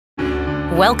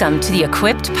Welcome to the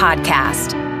Equipped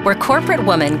Podcast, where corporate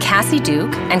woman Cassie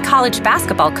Duke and college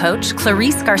basketball coach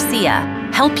Clarice Garcia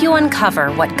help you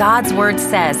uncover what God's Word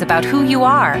says about who you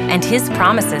are and His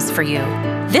promises for you.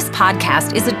 This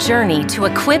podcast is a journey to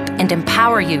equip and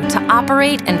empower you to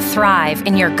operate and thrive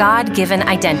in your God-given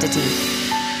identity.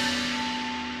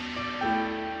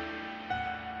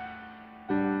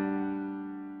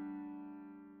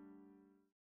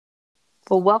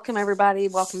 Well, welcome everybody.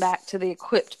 Welcome back to the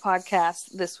Equipped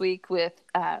Podcast this week with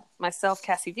myself,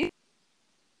 Cassie Duke,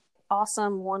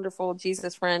 awesome, wonderful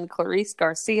Jesus friend, Clarice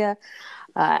Garcia.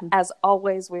 As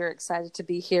always, we're excited to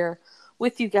be here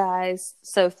with you guys.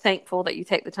 So thankful that you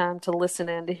take the time to listen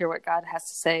in to hear what God has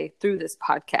to say through this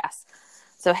podcast.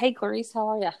 So, hey, Clarice, how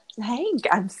are you? Hey,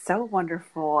 I'm so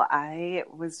wonderful. I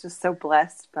was just so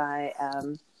blessed by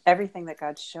everything that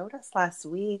God showed us last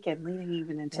week and leading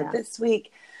even into this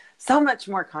week. So much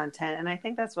more content. And I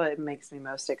think that's what makes me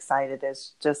most excited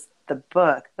is just the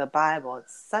book, the Bible.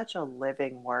 It's such a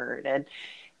living word. And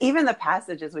even the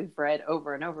passages we've read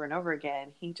over and over and over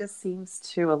again, he just seems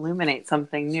to illuminate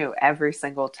something new every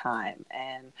single time.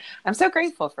 And I'm so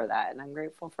grateful for that. And I'm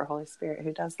grateful for Holy Spirit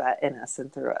who does that in us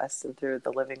and through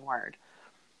the living word.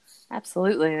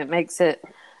 Absolutely. And it makes it,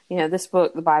 this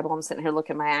book, the Bible, I'm sitting here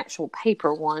looking at my actual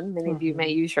paper one. Many of you may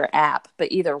use your app, but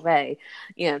either way,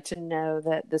 to know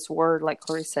that this word, like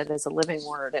Clarice said, is a living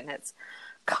word and it's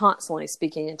constantly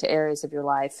speaking into areas of your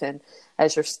life. And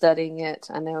as you're studying it,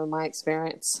 I know in my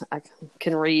experience, I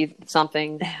can read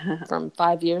something from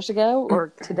 5 years ago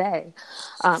or today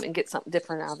and get something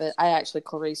different out of it. I actually,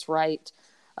 Clarice, write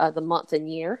the month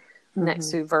and year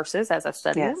next to verses as I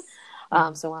study them.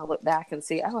 So when I look back and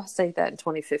see, I studied that in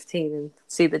 2015 and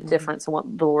see the difference in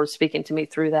what the Lord's speaking to me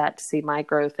through that, to see my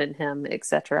growth in Him,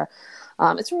 etc.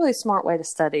 It's a really smart way to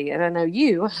study. And I know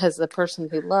you, as the person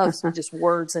who loves just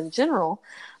words in general,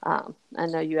 I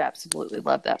know you absolutely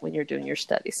love that when you're doing your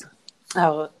studies.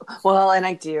 Oh, well, and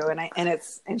I do. And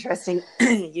it's interesting.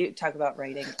 You talk about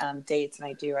writing dates, and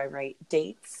I write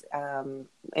dates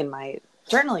in my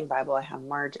journaling Bible. I have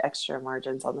extra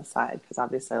margins on the side because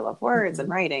obviously I love words and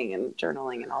writing and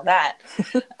journaling and all that.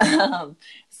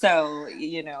 So,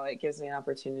 it gives me an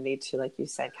opportunity to, like you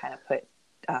said, kind of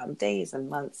put days and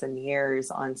months and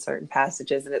years on certain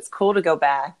passages. And it's cool to go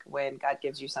back when God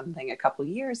gives you something a couple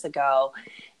years ago,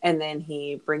 and then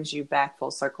He brings you back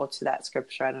full circle to that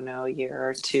scripture, I don't know, a year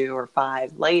or 2 or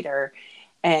 5 later.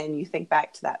 And you think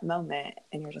back to that moment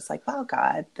and you're just like, wow,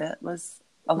 God, that was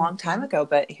a long time ago,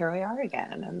 but here we are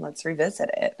again, and let's revisit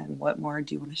it. And what more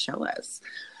do you want to show us?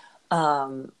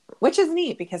 Which is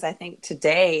neat because I think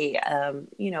today,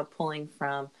 pulling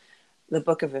from the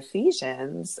book of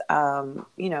Ephesians, going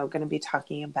to be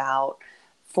talking about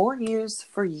 4 U's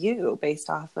for you based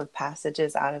off of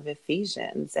passages out of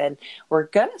Ephesians. And we're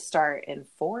going to start in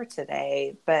 4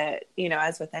 today, but,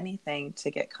 as with anything,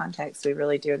 to get context, we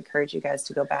really do encourage you guys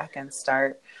to go back and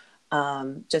start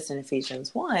just in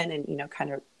Ephesians 1 and,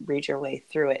 kind of read your way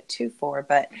through it to 4.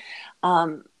 But,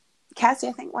 Cassie,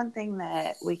 I think one thing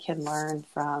that we can learn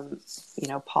from,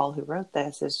 Paul, who wrote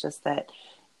this, is just that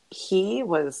he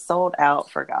was sold out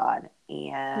for God.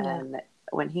 And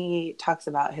when he talks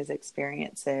about his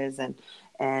experiences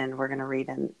and we're going to read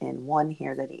in 1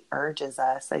 here that he urges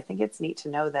us, I think it's neat to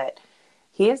know that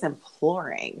he is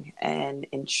imploring and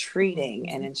entreating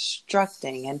and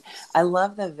instructing. And I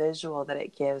love the visual that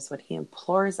it gives when he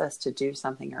implores us to do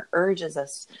something or urges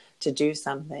us to do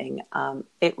something.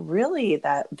 It really,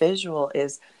 that visual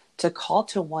is to call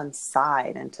to one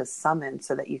side and to summon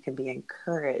so that you can be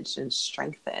encouraged and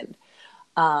strengthened.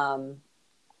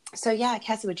 So yeah,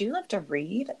 Cassie, would you love to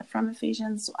read from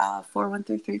Ephesians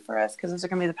 4:1-3 for us? Because those are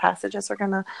going to be the passages we're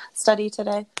going to study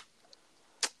today.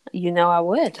 I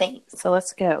would. Thanks. So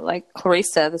let's go. Like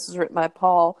Clarice said, this is written by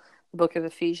Paul, the book of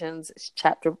Ephesians,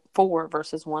 chapter 4,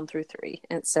 verses 1-3.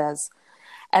 And it says,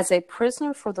 "As a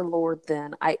prisoner for the Lord,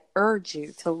 then, I urge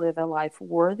you to live a life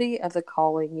worthy of the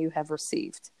calling you have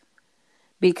received.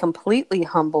 Be completely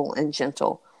humble and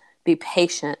gentle. Be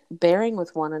patient, bearing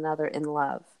with one another in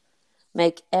love.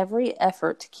 Make every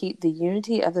effort to keep the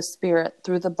unity of the Spirit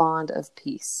through the bond of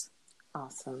peace."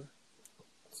 Awesome.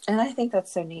 And I think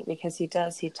that's so neat because he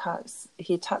talks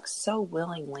so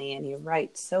willingly and he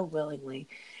writes so willingly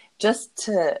just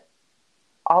to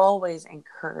always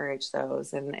encourage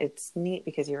those. And it's neat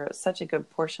because he wrote such a good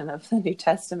portion of the New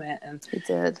Testament, and he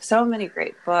did so many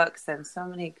great books and so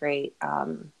many great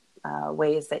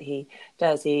ways that he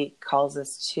does. He calls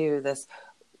us to this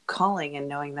calling and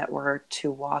knowing that we're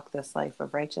to walk this life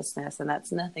of righteousness. And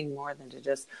that's nothing more than to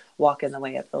just walk in the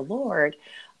way of the Lord.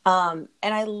 And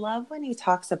I love when he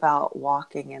talks about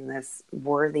walking in this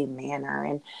worthy manner.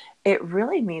 And it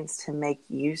really means to make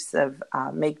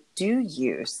due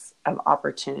use of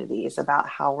opportunities about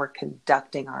how we're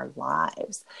conducting our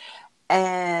lives.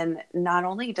 And not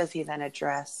only does he then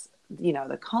address,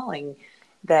 the calling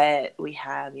that we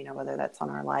have, whether that's on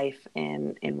our life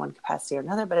in one capacity or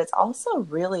another, but it's also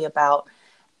really about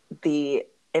the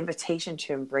invitation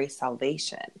to embrace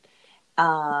salvation.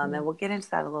 And we'll get into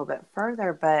that a little bit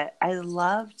further, but I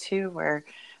love too, where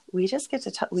we just get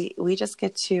to, we just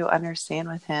get to understand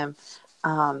with him,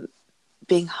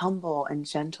 being humble and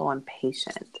gentle and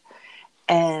patient,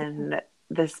 and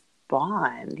this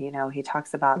bond, he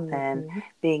talks about then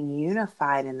being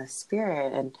unified in the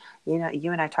Spirit. And,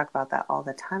 you and I talk about that all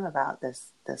the time, about the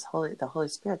Holy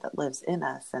Spirit that lives in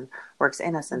us and works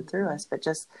in us and through us, but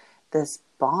just this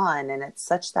bond. And it's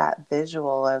such that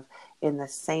visual of, in the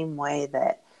same way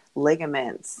that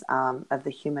ligaments of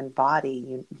the human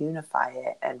body unify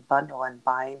it and bundle and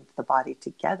bind the body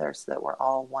together so that we're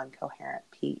all one coherent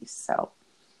piece. So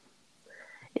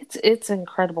it's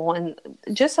incredible. And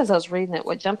just as I was reading it,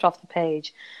 what jumped off the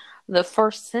page, the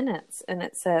first sentence, and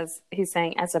it says, he's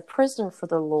saying, as a prisoner for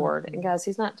the Lord. And guys,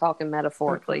 he's not talking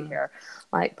metaphorically here.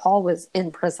 Like, Paul was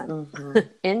in prison,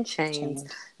 in chains.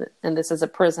 And this is a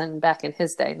prison back in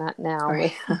his day, not now,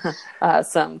 with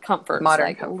some comforts.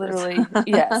 Modern comforts. Literally,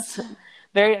 yes,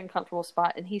 very uncomfortable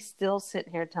spot. And he's still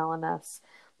sitting here telling us,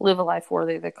 live a life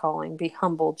worthy of the calling, be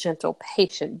humble, gentle,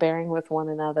 patient, bearing with one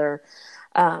another,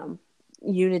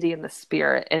 unity in the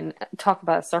Spirit. And talk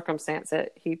about a circumstance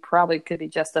that he probably could be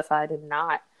justified in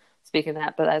not speaking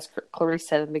that. But as Clarice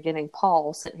said in the beginning,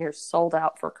 Paul sitting here sold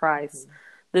out for Christ.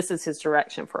 This is his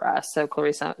direction for us. So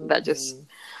Clarissa, that just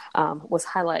was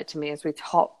highlighted to me as we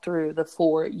talked through the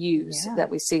 4 U's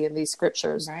that we see in these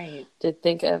scriptures. Right. To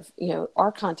think of,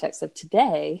 our context of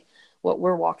today, what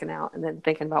we're walking out, and then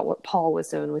thinking about what Paul was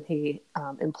doing when he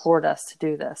implored us to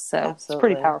do this. So Absolutely. It's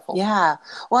pretty powerful. Yeah.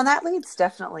 Well, and that leads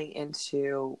definitely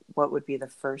into what would be the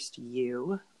first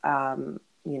U,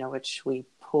 which we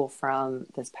pull from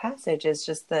this passage, is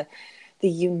just the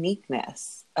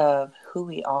uniqueness of who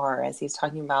we are. As he's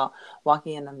talking about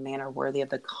walking in a manner worthy of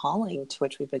the calling to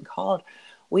which we've been called,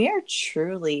 we are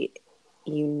truly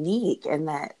unique in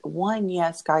that, one,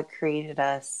 yes, God created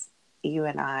us, you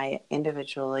and I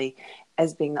individually,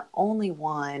 as being the only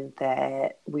one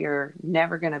that we're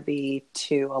never going to be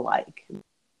two alike.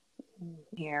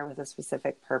 Here with a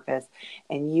specific purpose,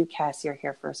 and you, Cass, you're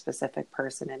here for a specific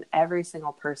person, and every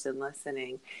single person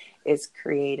listening is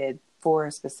created for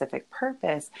a specific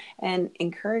purpose. And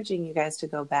encouraging you guys to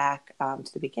go back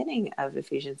to the beginning of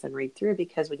Ephesians and read through,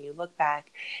 because when you look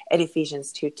back at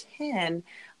Ephesians 2:10,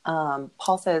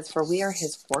 Paul says, for we are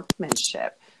his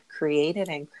workmanship, created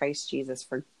in Christ Jesus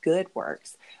for good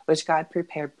works, which God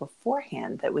prepared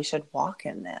beforehand that we should walk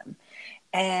in them.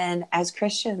 And as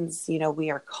Christians, we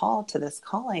are called to this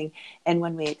calling. And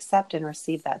when we accept and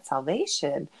receive that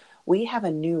salvation, we have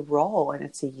a new role, and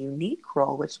it's a unique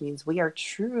role, which means we are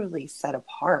truly set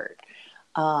apart.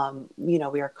 We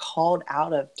are called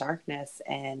out of darkness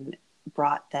and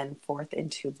brought then forth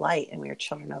into light, and we are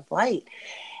children of light.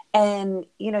 And,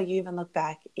 you even look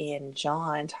back in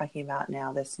John, talking about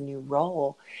now this new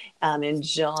role. In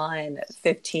John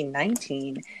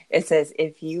 15:19, it says,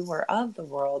 if you were of the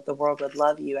world would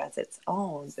love you as its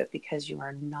own. But because you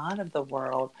are not of the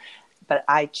world, but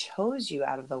I chose you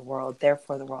out of the world,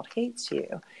 therefore the world hates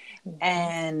you.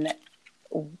 And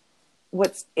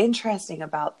what's interesting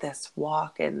about this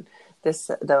walk and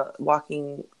the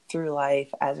walking through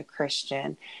life as a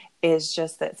Christian is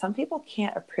just that some people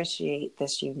can't appreciate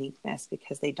this uniqueness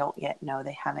because they don't yet know,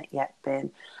 they haven't yet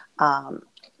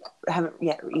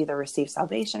either received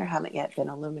salvation or haven't yet been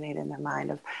illuminated in their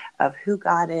mind of who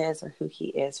God is or who he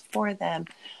is for them.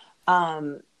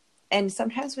 And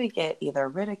sometimes we get either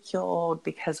ridiculed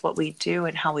because what we do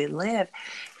and how we live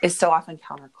is so often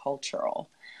countercultural.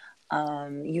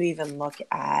 You even look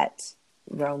at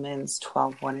Romans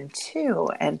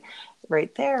 12:1-2, and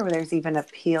right there's even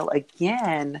appeal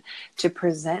again to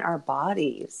present our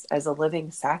bodies as a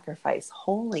living sacrifice,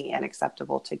 holy and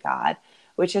acceptable to God,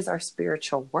 which is our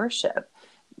spiritual worship.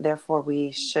 Therefore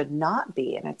we should not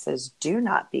be, and it says, do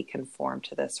not be conformed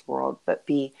to this world, but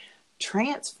be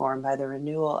transformed by the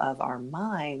renewal of our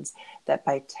minds, that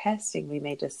by testing we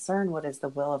may discern what is the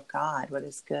will of God, what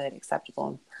is good, acceptable,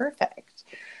 and perfect.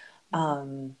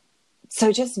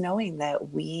 So just knowing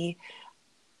that we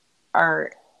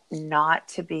are not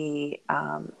to be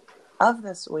of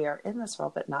this, we are in this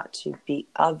world, but not to be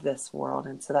of this world.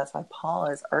 And so that's why Paul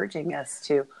is urging us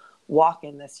to walk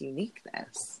in this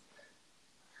uniqueness.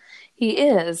 He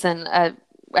is. And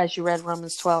as you read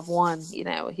Romans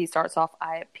 12:1, he starts off,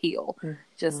 I appeal,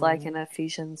 just like in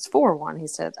Ephesians 4:1, he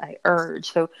said, I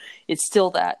urge. So it's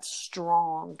still that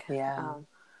strong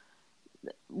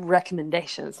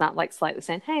recommendation. It's not like slightly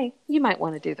saying, hey, you might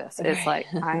want to do this. It's like,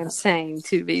 I am saying,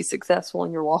 to be successful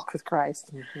in your walk with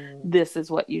Christ, this is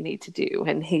what you need to do.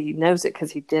 And he knows it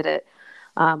because he did it.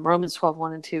 Romans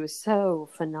 12:1 and 2 is so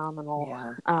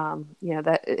phenomenal.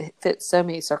 That it fits so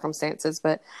many circumstances,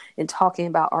 but in talking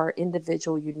about our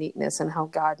individual uniqueness and how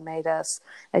God made us,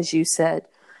 as you said,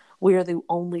 we are the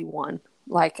only one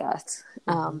like us.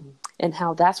 And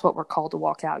how that's what we're called to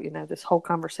walk out. This whole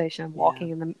conversation of walking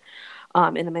in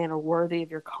a manner worthy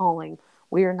of your calling.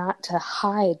 We are not to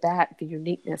hide back the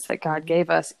uniqueness that God gave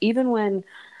us, even when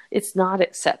it's not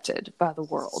accepted by the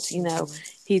world.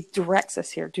 He directs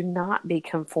us here. Do not be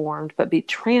conformed, but be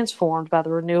transformed by the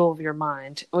renewal of your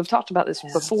mind. We've talked about this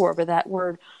before, but that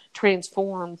word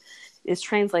transform is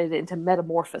translated into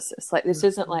metamorphosis. Like, this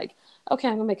isn't like, okay,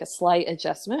 I'm going to make a slight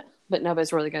adjustment, but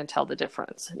nobody's really going to tell the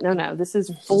difference. No, this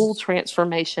is full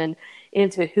transformation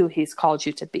into who he's called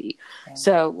you to be. Right.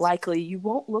 So likely you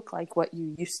won't look like what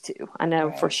you used to. I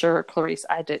know for sure, Clarice,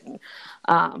 I didn't.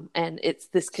 And it's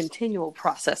this continual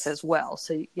process as well.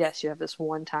 So yes, you have this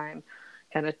one-time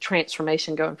kind of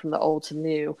transformation going from the old to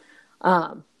new.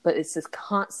 But it's this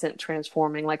constant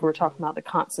transforming, like we're talking about the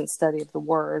constant study of the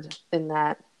word, in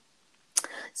that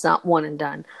it's not one and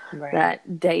done,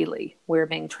 that daily we're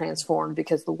being transformed,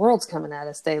 because the world's coming at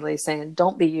us daily saying,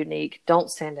 don't be unique,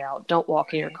 don't stand out, don't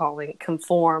walk in your calling,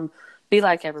 conform, be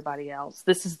like everybody else.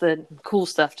 This is the cool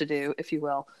stuff to do, if you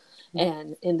will.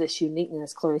 And in this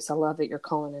uniqueness, Clarice, I love that you're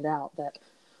calling it out, that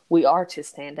we are to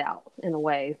stand out in a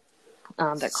way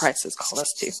that Christ has called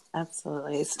us to.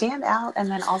 Absolutely. Stand out,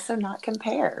 and then also not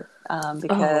compare,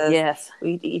 because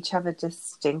we each have a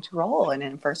distinct role. And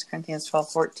in 1 Corinthians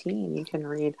 12:14, you can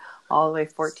read all the way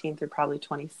 14 through probably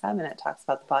 27. It talks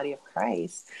about the body of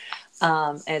Christ.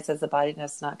 And it says the body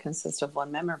does not consist of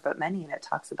one member, but many. And it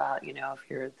talks about, if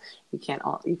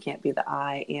you can't be the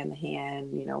eye and the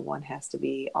hand, one has to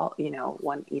be all,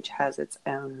 one each has its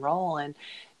own role. And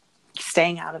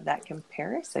staying out of that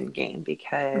comparison game,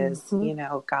 because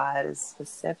God is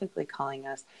specifically calling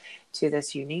us to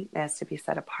this uniqueness, to be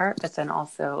set apart, but then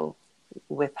also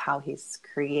with how he's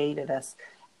created us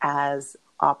as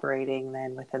operating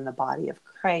then within the body of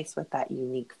Christ with that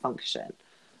unique function.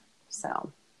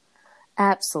 So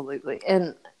absolutely.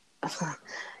 And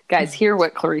guys, hear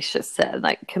what Clarice just said.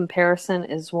 Like, comparison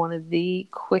is one of the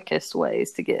quickest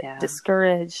ways to get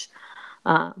discouraged,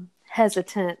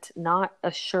 hesitant, not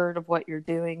assured of what you're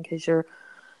doing, because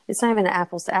it's not even an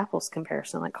apples to apples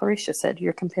comparison. Like Clarice just said,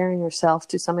 you're comparing yourself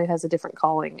to somebody who has a different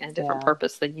calling and different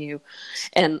purpose than you.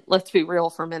 And let's be real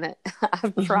for a minute.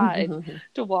 I've tried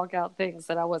to walk out things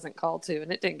that I wasn't called to, and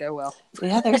it didn't go well.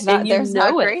 Yeah, there's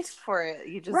not grace for it.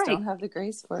 You just don't have the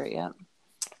grace for it yet.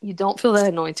 You don't feel that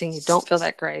anointing. You don't feel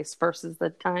that grace, versus the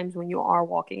times when you are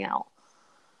walking out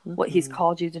what he's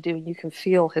called you to do, and you can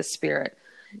feel his spirit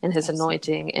and his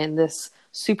anointing and this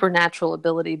supernatural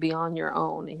ability beyond your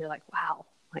own. And you're like, wow,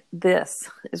 like, this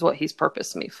is what he's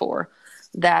purposed me for.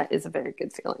 That is a very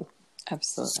good feeling.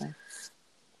 Absolutely.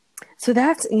 So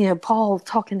that's, Paul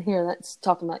talking here, that's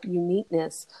talking about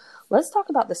uniqueness. Let's talk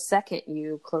about the second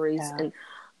you, Clarice, and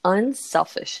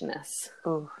unselfishness.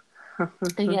 Oh.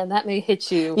 Again, that may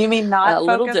hit you. You mean not a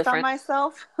little focused different on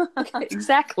myself?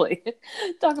 Exactly.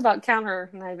 Talk about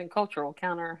not even cultural,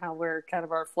 counter how we're kind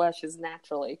of our flesh is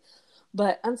naturally.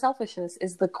 But unselfishness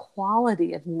is the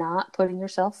quality of not putting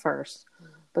yourself first,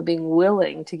 but being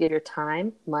willing to give your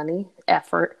time, money,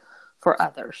 effort for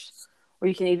others. Or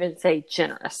you can even say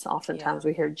generous. Oftentimes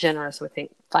we hear generous, we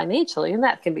think financially, and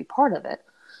that can be part of it.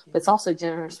 But it's also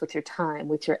generous with your time,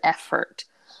 with your effort.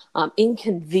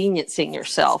 Inconveniencing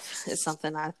yourself is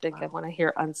something I think of when I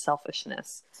hear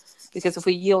unselfishness, because if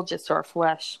we yield just to our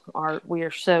flesh, we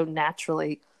are so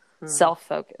naturally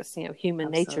self-focused. Human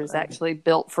nature is actually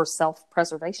built for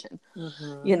self-preservation.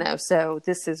 So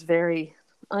this is very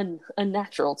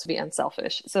unnatural to be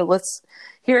unselfish. So let's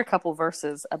hear a couple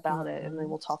verses about it, and then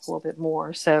we'll talk a little bit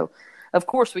more. So, of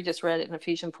course, we just read it in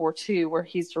Ephesians 4:2, where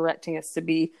he's directing us to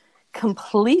be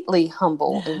completely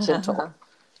humble and gentle.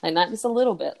 Like, not just a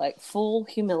little bit, like full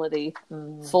humility,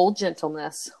 full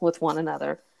gentleness with one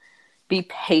another. Be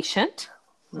patient.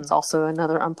 That's also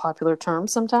another unpopular term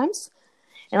sometimes.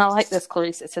 And I like this,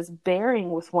 Clarice. It says bearing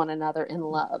with one another in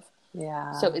love.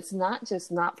 Yeah. So it's not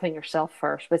just not putting yourself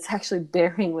first, but it's actually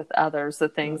bearing with others the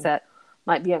things that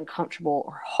might be uncomfortable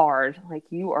or hard. Like,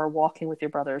 you are walking with your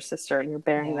brother or sister, and you're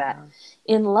bearing that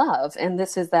in love. And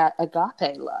this is that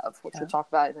agape love, which we'll talk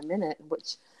about in a minute,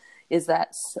 which is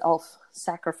that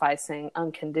self-sacrificing,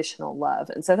 unconditional love.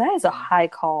 And so that is a high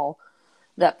call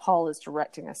that Paul is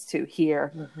directing us to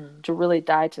here, to really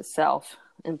die to self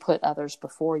and put others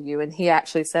before you. And he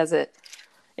actually says it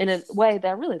in a way that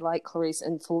I really like, Clarice,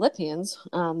 in Philippians,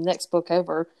 next book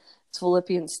over. It's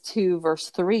Philippians 2, verse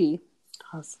 3.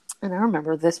 Awesome. And I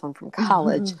remember this one from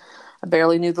college. I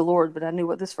barely knew the Lord, but I knew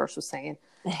what this verse was saying.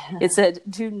 It said,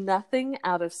 do nothing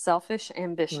out of selfish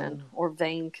ambition or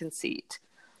vain conceit,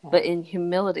 but in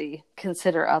humility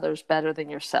consider others better than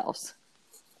yourselves.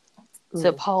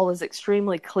 So Paul is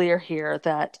extremely clear here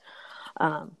that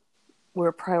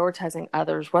we're prioritizing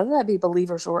others, whether that be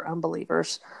believers or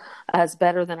unbelievers, as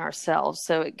better than ourselves.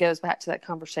 So it goes back to that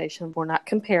conversation. We're not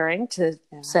comparing to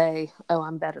say, oh,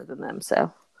 I'm better than them,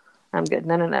 so I'm good.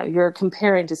 No. You're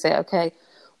comparing to say, okay,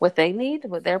 what they need,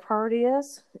 what their priority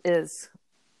is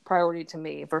priority to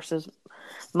me versus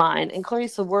mine. And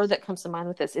Clarice, the word that comes to mind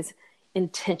with this is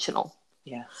intentional.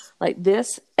 Yes. Like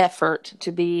this effort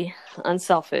to be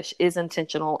unselfish is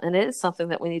intentional, and it is something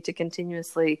that we need to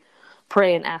continuously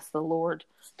pray and ask the Lord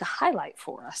to highlight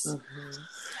for us.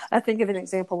 I think of an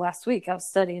example last week. I was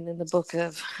studying in the book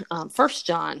of 1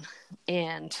 John,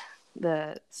 and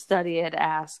the study had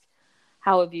asked,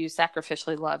 how have you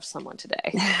sacrificially loved someone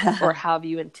today? Or how have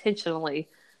you intentionally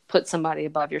put somebody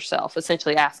above yourself?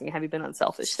 Essentially asking, have you been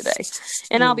unselfish today?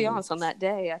 And I'll be honest, on that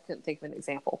day, I couldn't think of an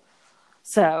example.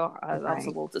 So that was a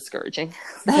little discouraging.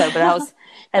 But I was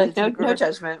no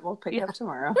judgment. We'll pick it up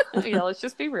tomorrow. Let's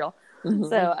just be real.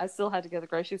 So I still had to go to the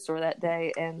grocery store that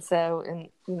day, and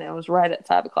it was right at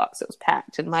 5:00, so it was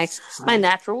packed. And my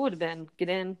natural would have been get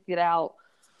in, get out,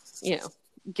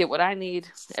 get what I need.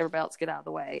 Everybody else get out of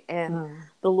the way. And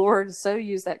the Lord so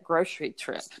used that grocery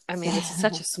trip. I mean, it's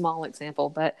such a small example,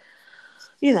 but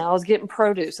I was getting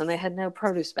produce and they had no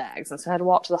produce bags. And so I had to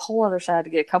walk to the whole other side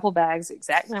to get a couple bags, the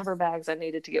exact number of bags I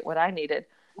needed to get what I needed.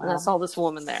 Wow. And I saw this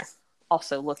woman there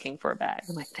also looking for a bag.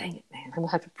 I'm like, dang it, man, I'm going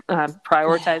to have to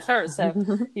prioritize her. So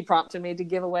he prompted me to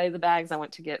give away the bags I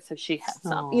went to get so she had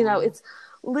some. Aww. It's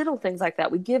little things like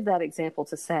that. We give that example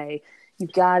to say,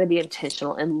 you've got to be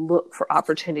intentional and look for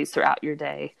opportunities throughout your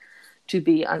day to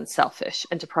be unselfish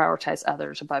and to prioritize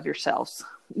others above yourselves.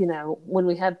 When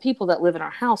we have people that live in our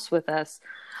house with us,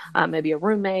 maybe a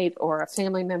roommate or a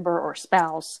family member or a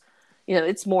spouse,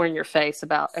 it's more in your face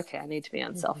about, okay, I need to be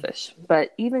unselfish.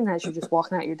 But even as you're just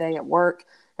walking out your day at work,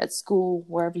 at school,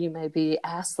 wherever you may be,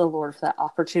 ask the Lord for that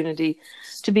opportunity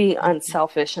to be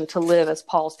unselfish and to live, as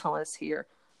Paul's telling us here,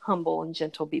 humble and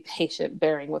gentle, be patient,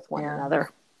 bearing with one another.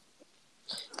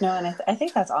 No, and I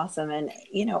think that's awesome. And,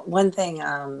 one thing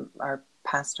our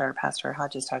Pastor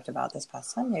Hodges talked about this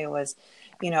past Sunday was,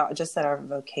 just that our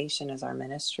vocation is our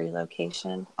ministry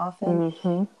location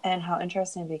often. And how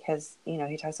interesting, because,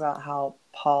 he talks about how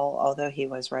Paul, although he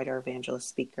was writer, evangelist,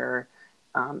 speaker,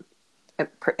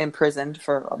 imprisoned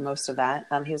for most of that,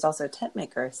 he was also a tent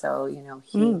maker. So,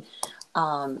 he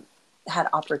had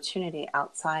opportunity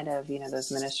outside of,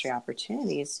 those ministry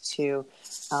opportunities to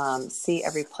see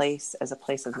every place as a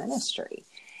place of ministry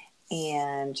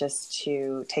and just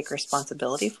to take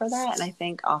responsibility for that. And I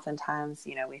think oftentimes,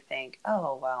 we think,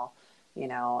 oh, well,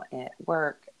 at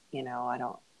work,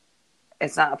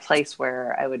 it's not a place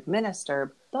where I would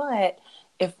minister. But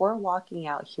if we're walking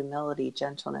out humility,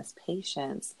 gentleness,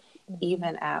 patience,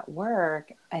 even at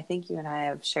work, I think you and I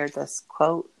have shared this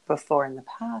quote before in the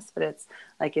past, but it's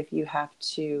like, if you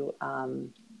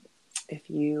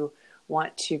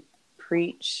want to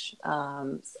preach,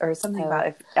 or something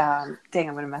about, I'm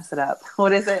going to mess it up.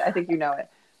 What is it? I think you know it.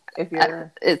 If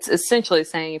you're, it's essentially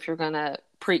saying if you're going to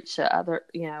preach to other,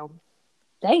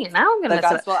 dang it, now I'm going to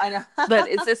mess gospel, it up. I know. But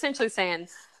it's essentially saying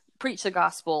preach the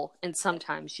gospel and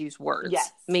sometimes use words,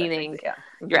 meaning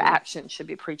your actions should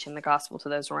be preaching the gospel to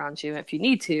those around you. If you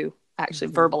need to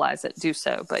actually verbalize it, do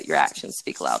so, but your actions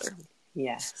speak louder.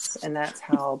 Yes. And that's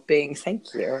how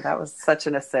thank you. That was such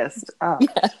an assist. Oh,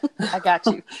 I got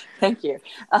you. Thank you.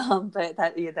 But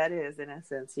that is, in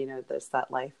essence,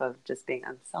 that life of just being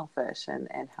unselfish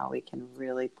and how we can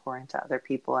really pour into other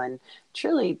people and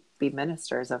truly be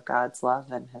ministers of God's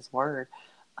love and his word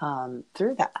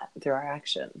through our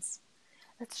actions.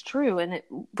 That's true. And it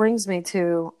brings me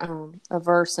to a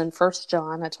verse in 1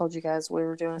 John. I told you guys we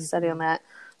were doing a study on that.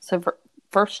 So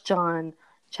 1 John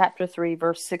chapter 3,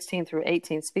 verse 16 through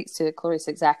 18 speaks to, Clarice,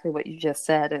 exactly what you just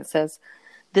said. And it says,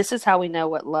 this is how we know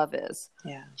what love is.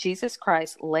 Yeah. Jesus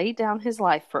Christ laid down his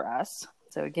life for us.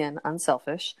 So again,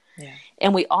 unselfish. Yeah.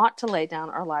 And we ought to lay down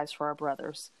our lives for our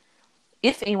brothers.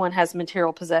 If anyone has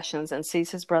material possessions and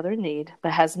sees his brother in need,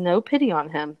 but has no pity on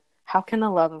him, how can the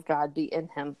love of God be in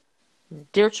him?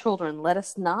 Dear children, let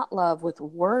us not love with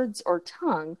words or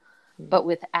tongue, but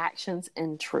with actions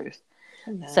and truth.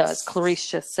 Goodness. So as Clarice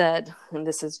just said, and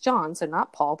this is John, so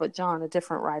not Paul, but John, a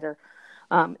different writer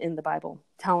in the Bible,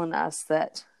 telling us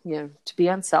that, to be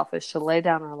unselfish, to lay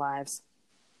down our lives.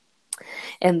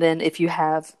 And then if you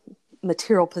have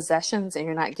material possessions and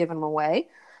you're not giving them away,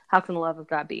 how can the love of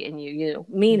God be in you?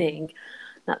 Meaning,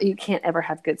 you can't ever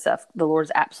have good stuff. The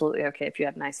Lord's absolutely okay if you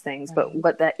have nice things. Right. But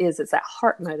what that is, it's that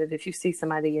heart motive. If you see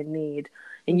somebody in need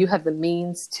and you have the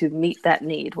means to meet that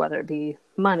need, whether it be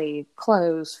money,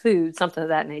 clothes, food, something of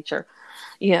that nature,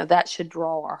 that should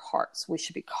draw our hearts. We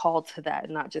should be called to that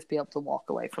and not just be able to walk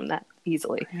away from that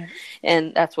easily. Right.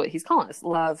 And that's what he's calling us.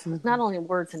 Love, not only in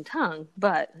words and tongue,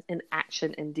 but in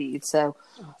action and deed. So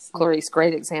awesome. Clarice,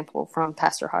 great example from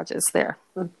Pastor Hodges there.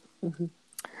 Mm-hmm.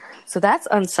 So that's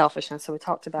unselfishness. So we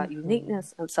talked about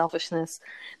uniqueness, unselfishness.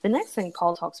 The next thing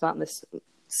Paul talks about in this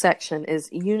section is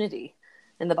unity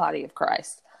in the body of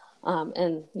Christ.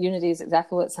 And unity is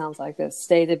exactly what it sounds like, a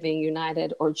state of being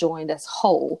united or joined as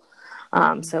whole.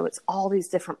 So it's all these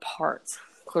different parts.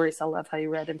 Clarice, I love how you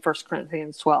read in 1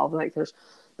 Corinthians 12. Like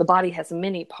the body has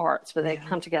many parts, but they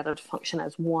come together to function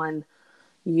as one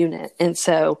unit. And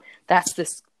so that's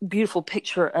this beautiful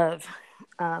picture of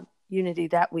unity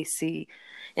that we see.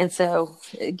 And so,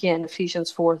 again,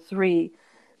 Ephesians 4:3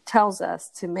 tells us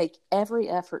to make every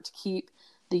effort to keep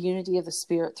the unity of the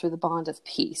Spirit through the bond of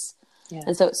peace. Yeah.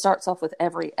 And so it starts off with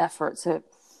every effort. So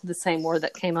the same word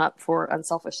that came up for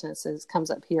unselfishness comes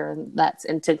up here, and that's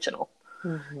intentional.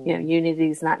 Mm-hmm.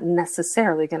 Unity is not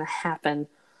necessarily going to happen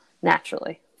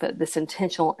naturally, but this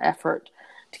intentional effort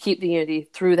to keep the unity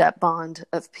through that bond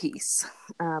of peace.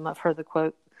 I've heard the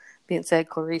quote being said,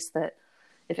 Clarice, that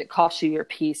if it costs you your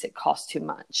peace, it costs too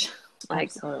much.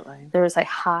 Absolutely. There is a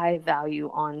high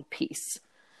value on peace.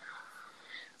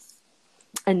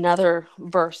 Another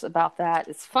verse about that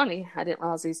is funny. I didn't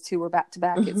realize these two were back to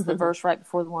back. It's the verse right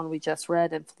before the one we just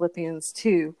read in Philippians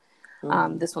 2.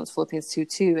 This one's Philippians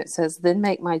 2:2. It says, "Then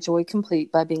make my joy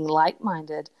complete by being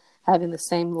like-minded, having the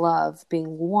same love,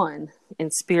 being one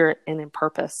in spirit and in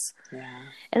purpose." Yeah.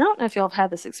 And I don't know if y'all have had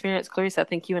this experience, Clarice. I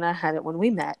think you and I had it when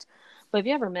we met. But have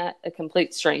you ever met a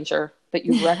complete stranger, but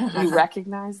you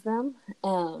recognize them?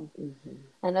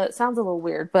 I know it sounds a little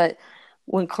weird, but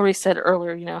when Clarice said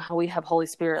earlier, how we have Holy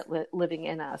Spirit living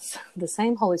in us, the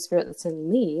same Holy Spirit that's in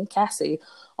me, Cassie,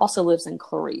 also lives in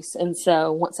Clarice. And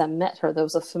so once I met her, there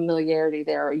was a familiarity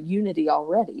there, a unity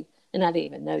already, and I didn't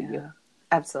even know you.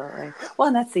 Absolutely. Well,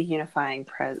 and that's the unifying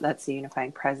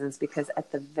presence, because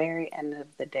at the very end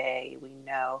of the day, we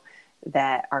know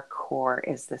that our core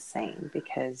is the same,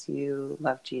 because you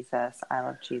love Jesus, I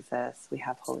love Jesus, we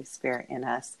have Holy Spirit in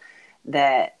us,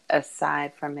 that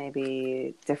aside from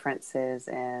maybe differences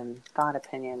in thought,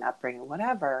 opinion, upbringing,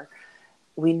 whatever,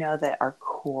 we know that our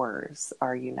cores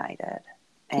are united.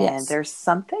 And there's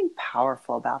something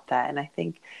powerful about that. And I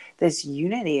think this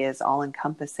unity is all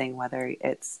encompassing, whether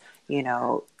it's,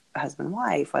 husband,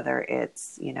 wife, whether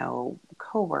it's,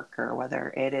 coworker,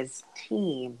 whether it is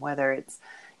team, whether it's,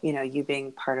 you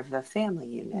being part of the family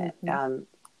unit. Mm-hmm.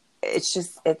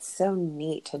 It's so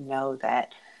neat to know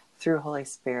that through Holy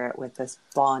Spirit, with this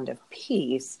bond of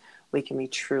peace, we can be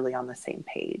truly on the same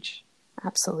page.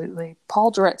 Absolutely. Paul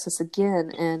directs us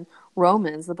again in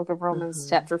Romans, the book of Romans,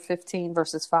 chapter 15,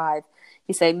 verses 5.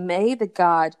 He say, "May the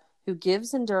God who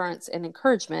gives endurance and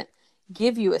encouragement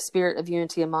give you a spirit of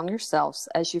unity among yourselves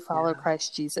as you follow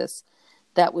Christ Jesus,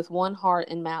 that with one heart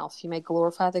and mouth you may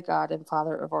glorify the God and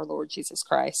Father of our Lord Jesus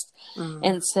Christ."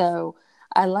 And so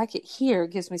I like it here.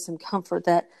 It gives me some comfort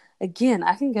that, again,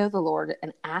 I can go to the Lord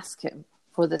and ask him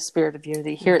for the spirit of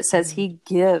unity. Here it says he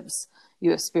gives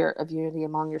you a spirit of unity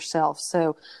among yourselves.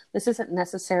 So this isn't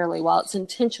necessarily, while it's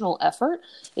intentional effort,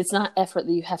 it's not effort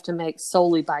that you have to make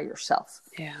solely by yourself.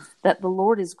 Yeah. That the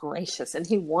Lord is gracious and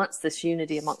he wants this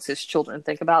unity amongst his children.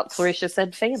 Think about, Claricia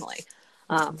said, family.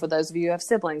 For those of you who have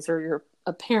siblings or you're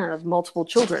a parent of multiple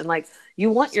children, like, you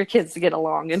want your kids to get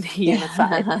along and be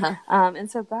unified.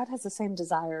 And so God has the same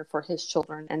desire for his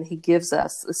children, and he gives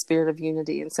us the spirit of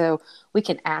unity. And so we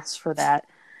can ask for that.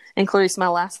 And Clarice, my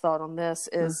last thought on this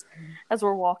is, as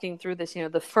we're walking through this,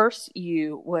 the first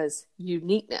U was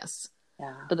uniqueness,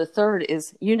 but the third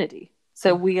is unity.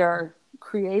 So we are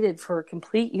created for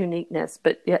complete uniqueness,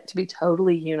 but yet to be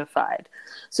totally unified.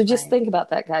 So just think about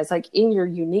that, guys. Like, in your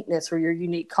uniqueness or your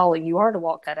unique calling, you are to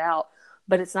walk that out,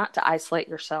 but it's not to isolate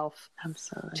yourself.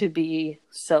 Absolutely. To be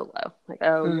solo. Like,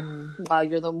 while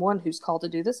you're the one who's called to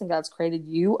do this, and God's created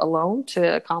you alone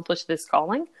to accomplish this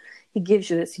calling, he gives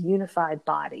you this unified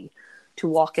body to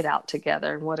walk it out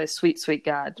together. And what a sweet, sweet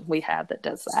God we have that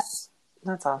does that.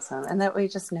 That's awesome. And that we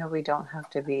just know we don't have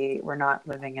to be, we're not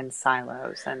living in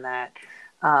silos, and that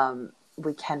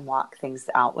we can walk things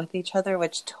out with each other,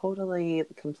 which totally,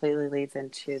 completely leads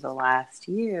into the last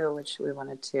U, which we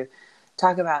wanted to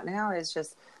talk about now, is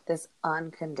just this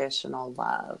unconditional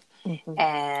love. Mm-hmm.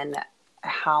 And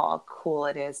how cool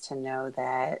it is to know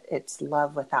that it's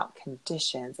love without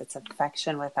conditions. It's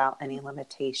affection without any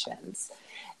limitations.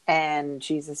 And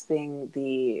Jesus being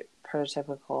the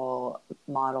prototypical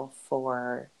model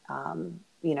for,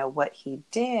 what he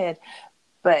did,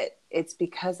 but it's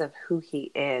because of who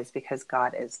he is, because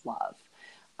God is love.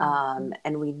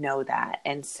 And we know that.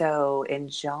 And so in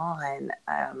John,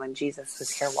 when Jesus was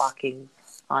here walking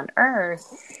on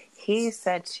earth, he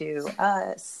said to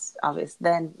us,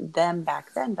 obviously them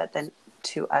back then, but then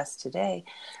to us today,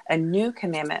 a new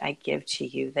commandment I give to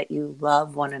you, that you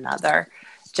love one another.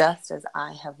 Just as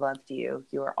I have loved you,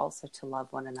 you are also to love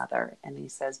one another. And he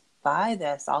says, by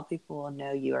this, all people will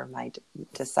know you are my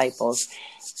disciples,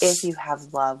 if you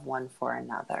have love one for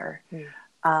another.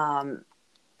 And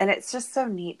it's just so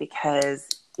neat because,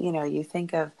 you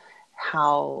think of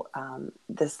how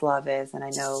this love is. And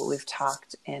I know we've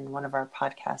talked in one of our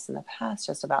podcasts in the past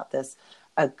just about this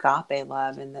agape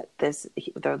love, and that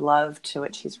the love to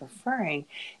which he's referring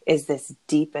is this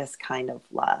deepest kind of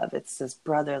love. It's this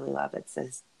brotherly love. It's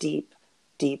this deep,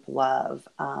 deep love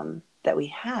that we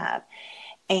have.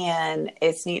 And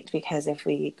it's neat because if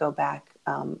we go back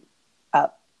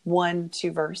up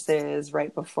 1-2 verses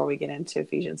right before we get into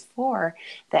Ephesians 4,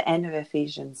 the end of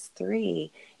Ephesians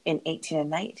 3 in 18 and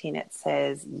 19, it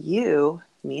says, you,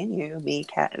 me and you,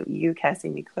 you, Cassie,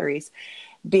 me, Clarice,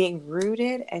 being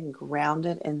rooted and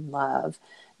grounded in love,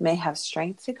 may have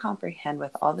strength to comprehend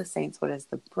with all the saints what is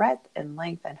the breadth and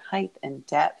length and height and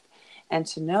depth, and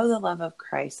to know the love of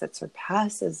Christ that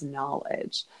surpasses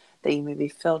knowledge, that you may be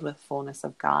filled with fullness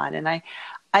of God. And I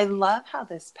love how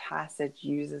this passage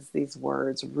uses these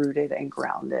words, rooted and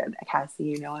grounded.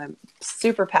 Cassie, I'm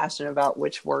super passionate about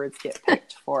which words get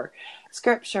picked for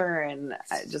scripture and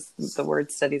just the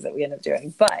word studies that we end up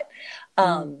doing. But,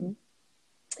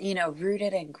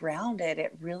 rooted and grounded,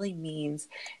 it really means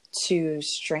to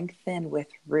strengthen with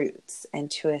roots and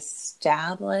to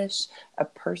establish a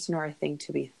person or a thing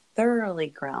to be thoroughly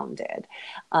grounded.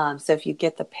 So if you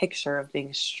get the picture of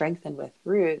being strengthened with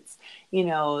roots,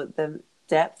 the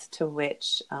depth to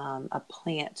which a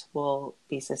plant will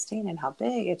be sustained and how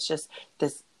big, it's just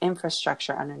this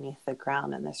infrastructure underneath the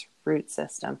ground and this root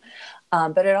system.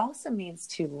 But it also means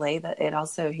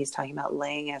to he's talking about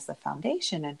laying as the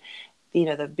foundation and,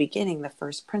 the beginning, the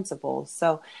first principle.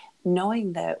 So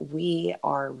knowing that we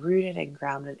are rooted and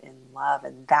grounded in love,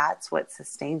 and that's what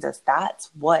sustains us. That's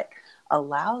what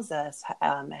allows us,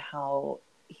 how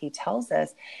he tells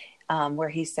us, where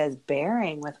he says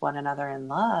bearing with one another in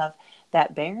love,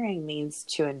 that bearing means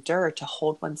to endure, to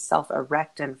hold oneself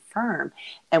erect and firm.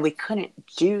 And we couldn't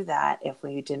do that if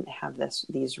we didn't have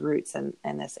these roots and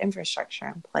this infrastructure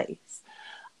in place.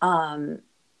 And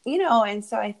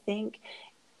so I think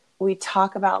we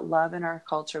talk about love in our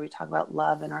culture. We talk about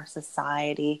love in our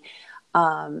society.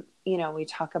 We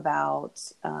talk about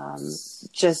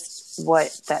just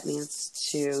what that means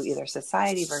to either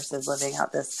society versus living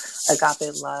out this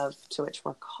agape love to which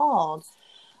we're called.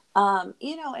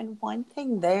 And one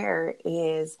thing there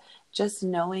is just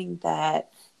knowing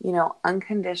that,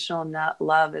 unconditional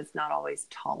love is not always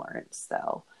tolerance,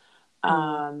 though.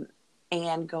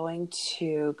 And going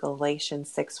to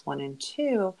Galatians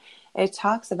 6:1-2, it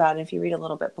talks about, if you read a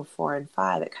little bit before in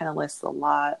 5, it kind of lists a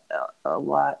lot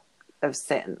of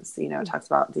sins. It talks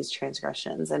about these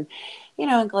transgressions. And,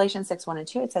 in Galatians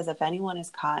 6:1-2, it says, if anyone is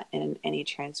caught in any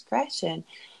transgression,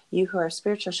 you who are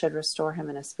spiritual should restore him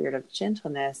in a spirit of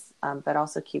gentleness, but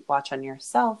also keep watch on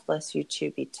yourself, lest you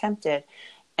too be tempted.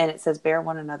 And it says, bear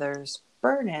one another's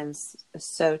burdens,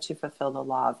 so to fulfill the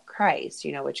law of Christ,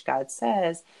 which God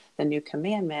says, the new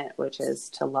commandment, which is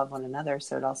to love one another.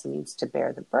 So it also means to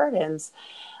bear the burdens.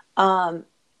 And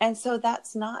so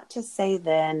that's not to say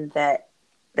then that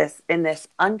in this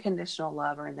unconditional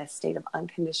love, or in this state of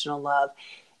unconditional love,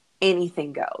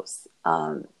 anything goes.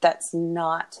 That's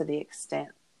not to the extent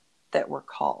that we're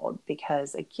called,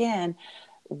 because again,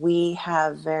 we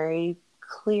have very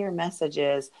clear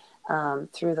messages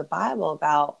through the Bible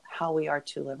about how we are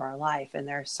to live our life. And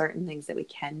there are certain things that we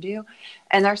can do,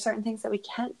 and there are certain things that we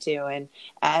can't do. And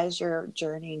as you're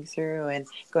journeying through and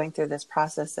going through this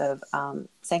process of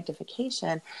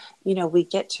sanctification, we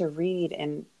get to read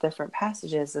in different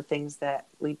passages the things that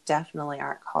we definitely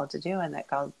aren't called to do, and that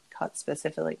God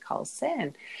specifically calls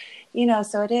sin.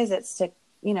 So it's to,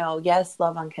 yes,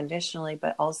 love unconditionally,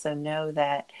 but also know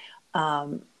that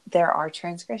there are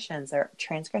transgressions, there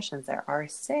are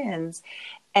sins.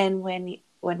 And when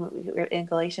in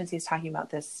Galatians, he's talking about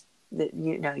this that,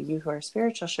 you who are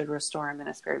spiritual should restore him in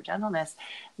a spirit of gentleness.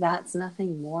 That's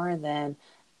nothing more than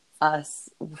us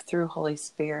through Holy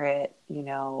Spirit,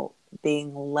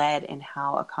 being led in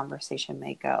how a conversation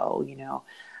may go.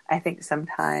 I think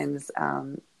sometimes,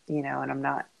 and I'm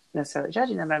not necessarily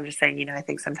judging them, but I'm just saying, I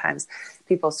think sometimes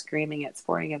people screaming at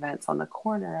sporting events on the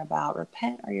corner about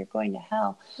repent or you're going to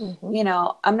hell.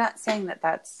 Mm-hmm. I'm not saying that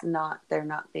they're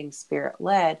not being spirit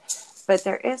led, but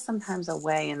there is sometimes a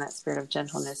way in that spirit of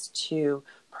gentleness to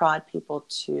prod people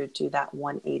to do that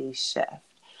 180 shift.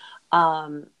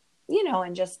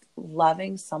 And just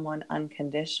loving someone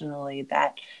unconditionally,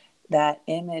 that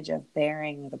image of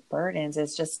bearing the burdens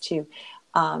is just to,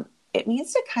 it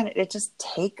means to just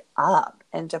take up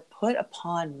and to put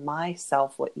upon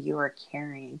myself what you are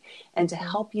carrying and to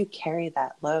help you carry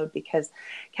that load. Because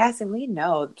Cassie, we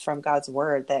know from God's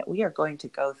word that we are going to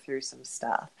go through some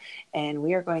stuff, and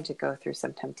we are going to go through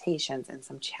some temptations and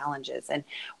some challenges, and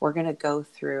we're going to go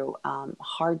through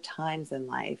hard times in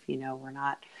life. We're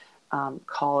not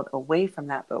called away from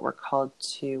that, but we're called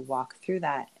to walk through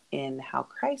that in how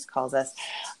Christ calls us.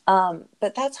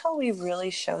 But that's how we really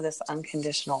show this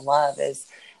unconditional love. Is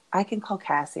I can call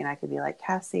Cassie and I could be like,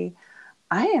 Cassie,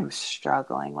 I am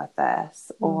struggling with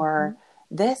this, or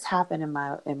this happened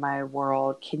in my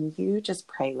world. Can you just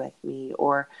pray with me?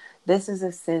 Or this is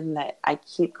a sin that I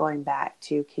keep going back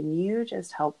to. Can you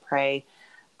just help pray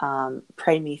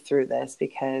me through this?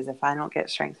 Because if I don't get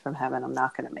strength from heaven, I'm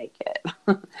not going to make it.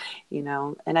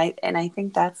 And I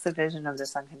think that's the vision of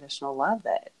this unconditional love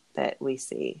that we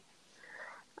see.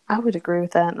 I would agree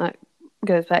with that. And that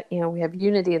goes back, we have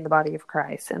unity in the body of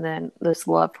Christ, and then this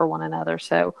love for one another.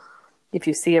 So if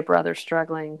you see a brother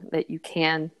struggling, that you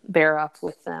can bear up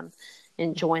with them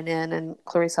and join in. And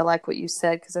Clarice, I like what you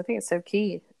said, because I think it's so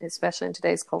key, especially in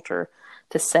today's culture,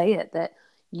 to say it, that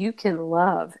you can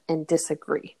love and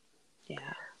disagree.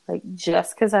 Yeah. Like,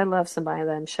 just because I love somebody,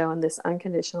 that I'm showing this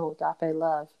unconditional agape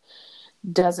love,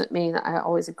 doesn't mean I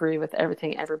always agree with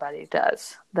everything everybody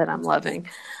does that I'm loving,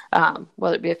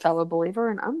 whether it be a fellow believer or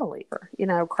an unbeliever.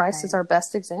 Christ is our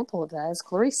best example of that, as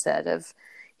Clarice said,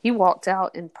 he walked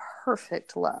out in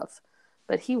perfect love,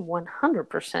 but he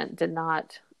 100% did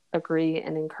not agree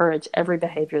and encourage every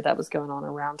behavior that was going on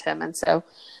around him. And so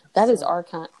that is our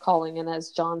calling. And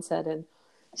as John said in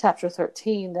chapter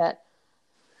 13, that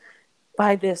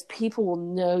by this, people will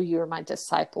know you're my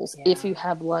disciples if you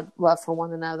have love for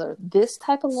one another. This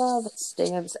type of love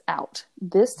stands out.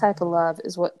 This type of love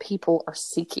is what people are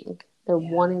seeking. They're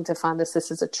wanting to find this.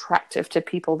 This is attractive to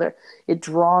people. It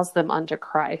draws them unto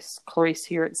Christ.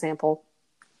 Clarice, your example.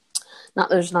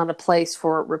 There's not a place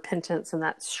for repentance and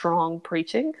that strong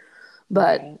preaching,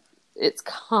 but it's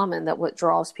common that what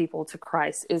draws people to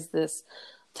Christ is this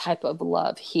type of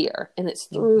love here. And it's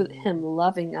through him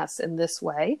loving us in this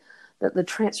way that the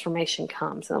transformation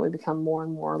comes, and we become more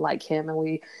and more like him, and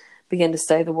we begin to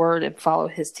study the word and follow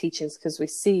his teachings, because we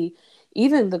see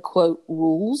even the quote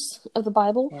rules of the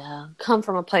Bible come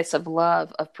from a place of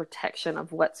love, of protection,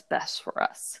 of what's best for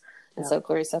us. And so,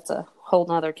 Clarice, that's a whole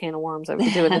nother can of worms that we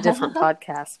could do in a different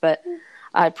podcast, but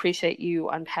I appreciate you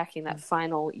unpacking that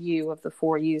final U of the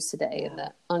 4 U's today, and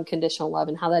the unconditional love,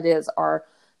 and how that is our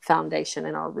foundation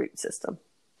and our root system.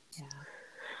 Yeah.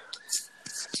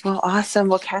 Well, awesome.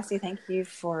 Well, Cassie, thank you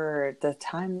for the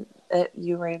time that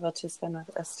you were able to spend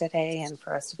with us today, and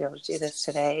for us to be able to do this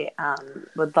today.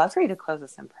 Would love for you to close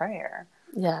us in prayer.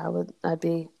 Yeah, I'd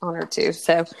be honored to.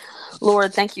 So,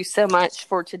 Lord, thank you so much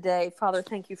for today. Father,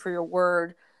 thank you for your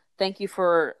word. Thank you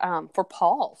for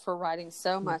Paul, for writing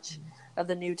so much of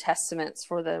the New Testaments,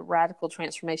 for the radical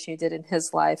transformation you did in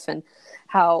his life, and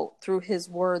how through his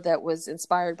word that was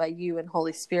inspired by you and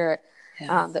Holy Spirit,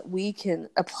 that we can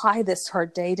apply this to our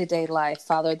day-to-day life.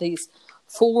 Father, these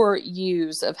 4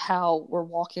 U's of how we're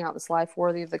walking out this life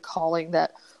worthy of the calling,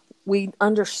 that we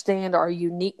understand our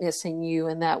uniqueness in you,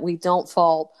 and that we don't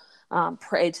fall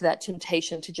prey to that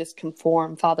temptation to just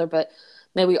conform, Father, but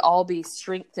may we all be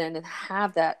strengthened and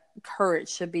have that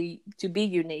courage to be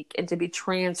unique and to be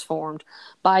transformed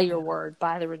by your word,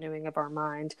 by the renewing of our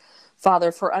mind.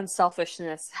 Father, for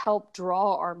unselfishness, help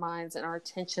draw our minds and our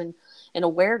attention and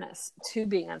awareness to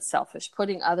being unselfish,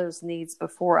 putting others' needs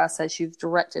before us as you've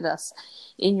directed us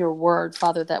in your word,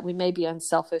 Father, that we may be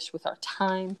unselfish with our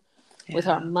time, with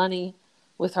our money,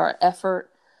 with our effort.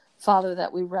 Father,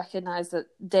 that we recognize that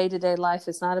day-to-day life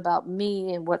is not about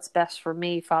me and what's best for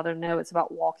me, Father. No, it's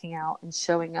about walking out and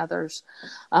showing others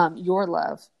your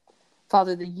love.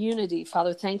 Father, the unity,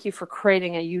 Father, thank you for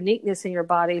creating a uniqueness in your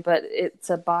body, but it's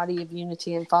a body of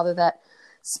unity. And Father, that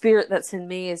spirit that's in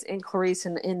me is in Clarice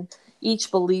and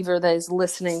each believer that is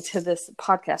listening to this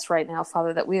podcast right now,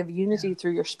 Father, that we have unity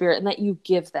through your Spirit, and that you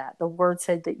give that. The word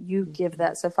said that you give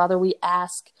that. So, Father, we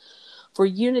ask for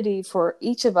unity for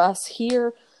each of us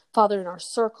here, Father, in our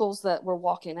circles that we're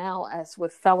walking out as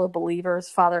with fellow believers.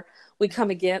 Father, we come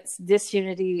against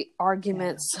disunity,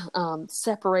 arguments,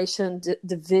 separation,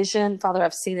 division. Father,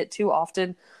 I've seen it too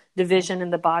often, division in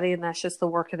the body, and that's just the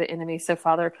work of the enemy. So,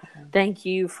 Father, thank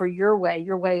you for your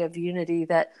way of unity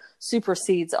that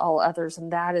supersedes all others,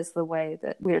 and that is the way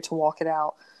that we are to walk it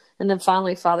out. And then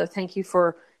finally, Father, thank you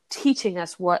for teaching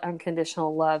us what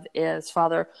unconditional love is.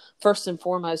 Father, first and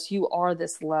foremost, you are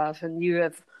this love, and you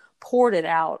have poured it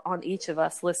out on each of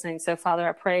us listening. So, Father,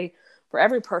 I pray for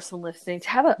every person listening to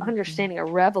have an understanding, a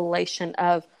revelation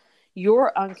of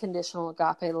your unconditional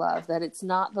agape love, that it's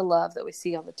not the love that we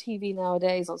see on the TV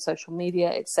nowadays, on social media,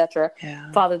 etc.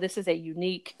 Father, this is a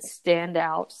unique,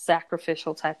 standout,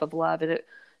 sacrificial type of love, and it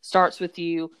starts with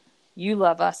you. You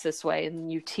love us this way,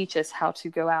 and you teach us how to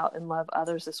go out and love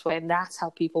others this way, and that's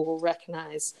how people will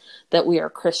recognize that we are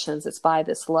Christians. It's by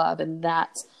this love, and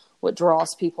that's what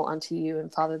draws people unto you.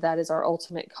 And Father, that is our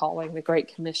ultimate calling, the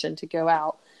Great Commission, to go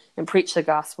out and preach the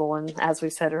gospel. And as we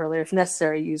said earlier, if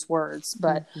necessary, use words,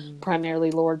 but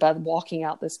primarily, Lord, by walking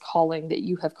out this calling that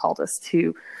you have called us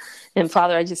to. And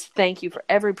Father, I just thank you for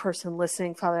every person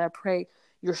listening. Father, I pray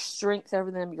your strength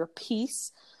over them, your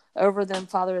peace over them,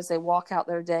 Father, as they walk out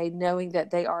their day, knowing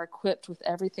that they are equipped with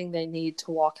everything they need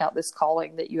to walk out this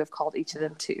calling that you have called each of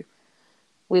them to.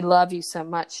 We love you so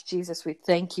much, Jesus. We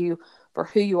thank you for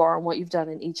who you are and what you've done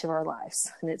in each of our lives.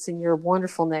 And it's in your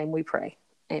wonderful name we pray.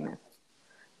 Amen.